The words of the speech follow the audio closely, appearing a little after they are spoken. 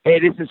Hey,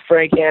 this is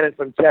Frank Hannon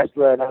from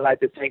Tesla, and I'd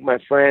like to thank my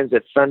friends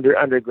at Thunder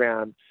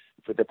Underground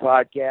for the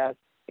podcast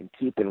and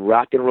keeping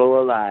rock and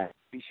roll alive.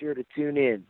 Be sure to tune in.